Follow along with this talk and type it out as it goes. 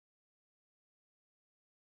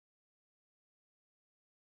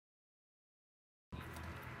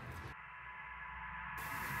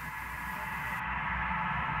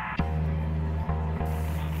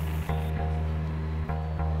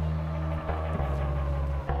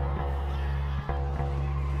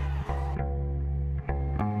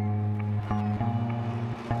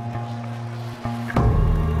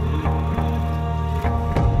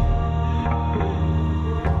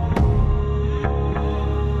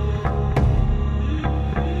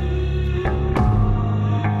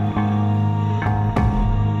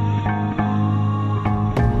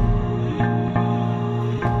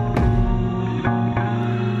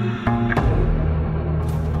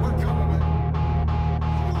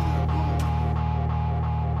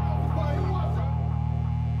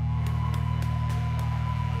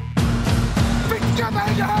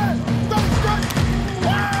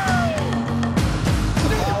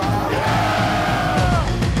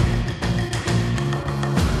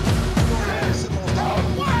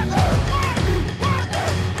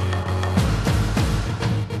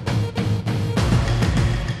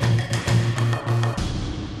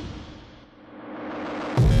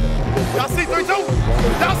Y'all see 3-2?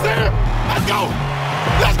 Y'all see it? Let's go!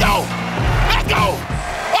 Let's go! Let's go!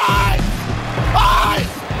 All right! All right!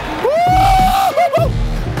 Woo!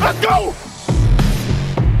 Let's go!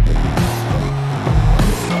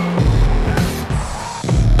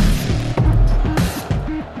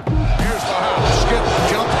 Here's the hop, skip,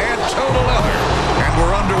 jump, and toe to leather. And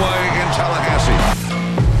we're underway in Tallahassee.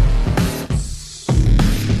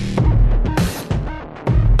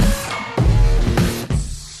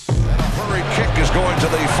 Going to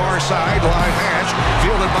the far side, line match,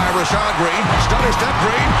 fielded by Rashad Green, stutter step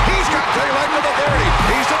Green, he's got daylight to the 30,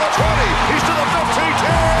 he's to the 20, he's to the 15,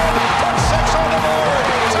 10, put 6 on the board,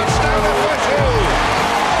 touchdown FSU.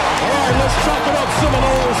 All right, let's chop it up,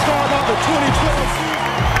 Seminoles, start out the 2012 season.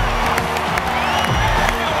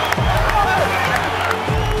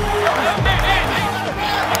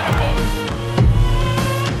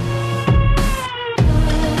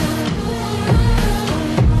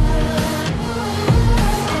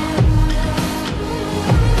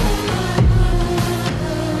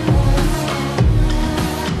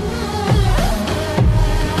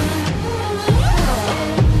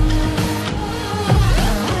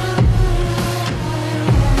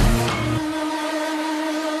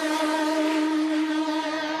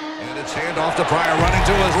 Hand off to Pryor, running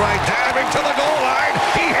to his right, diving to the goal line.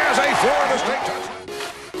 He has a Florida State touchdown.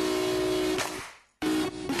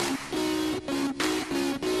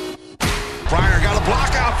 Pryor got a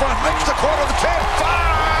block out front, makes the corner of the 10,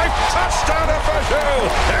 5, touchdown FSU.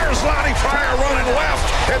 There's Lonnie Pryor running left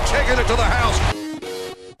and taking it to the house.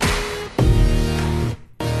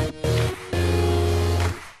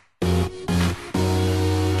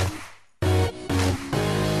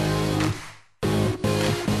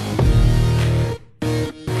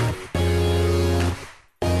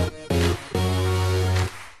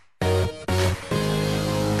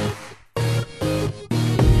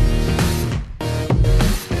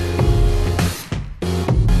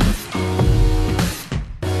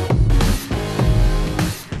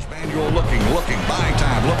 Looking, buying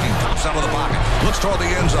time, looking, pops out of the pocket, looks toward the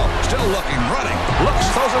end zone, still looking, running, looks,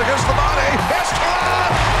 throws it against the body, it's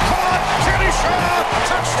caught, Kenny Shaw,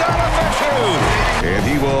 touchdown FSU. And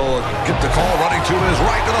he will get the call running to his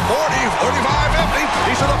right to the 40, 35, empty,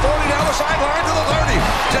 he's to the 40, down the sideline to the 30,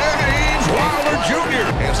 James Wilder Jr.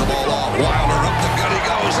 hands the ball off, Wilder up the gut he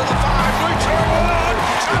goes, to the 5, return,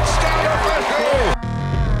 touchdown FSU.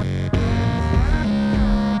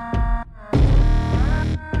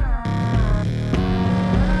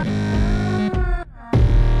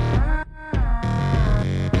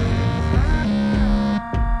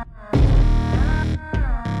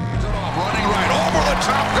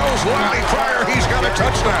 Lonnie Pryor, he's got a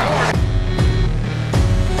touchdown.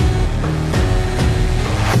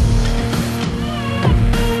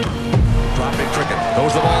 Dropping cricket,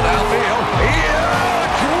 goes the ball downfield.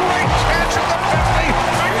 Yeah, great catch at the 50.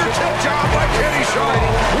 Fingertip job by Kenny Shaw.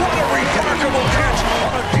 What a remarkable catch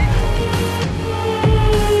on a deep.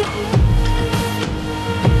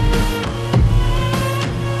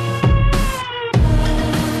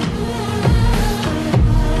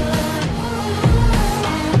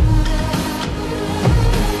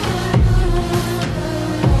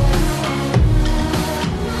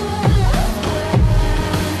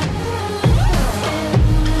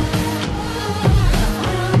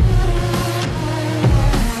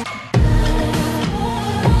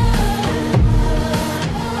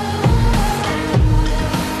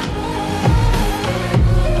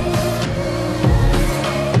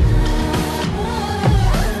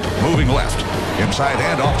 Left. Inside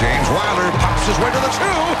handoff, James Wilder pops his way to the 2.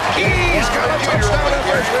 He's got a touchdown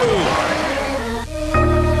FSU.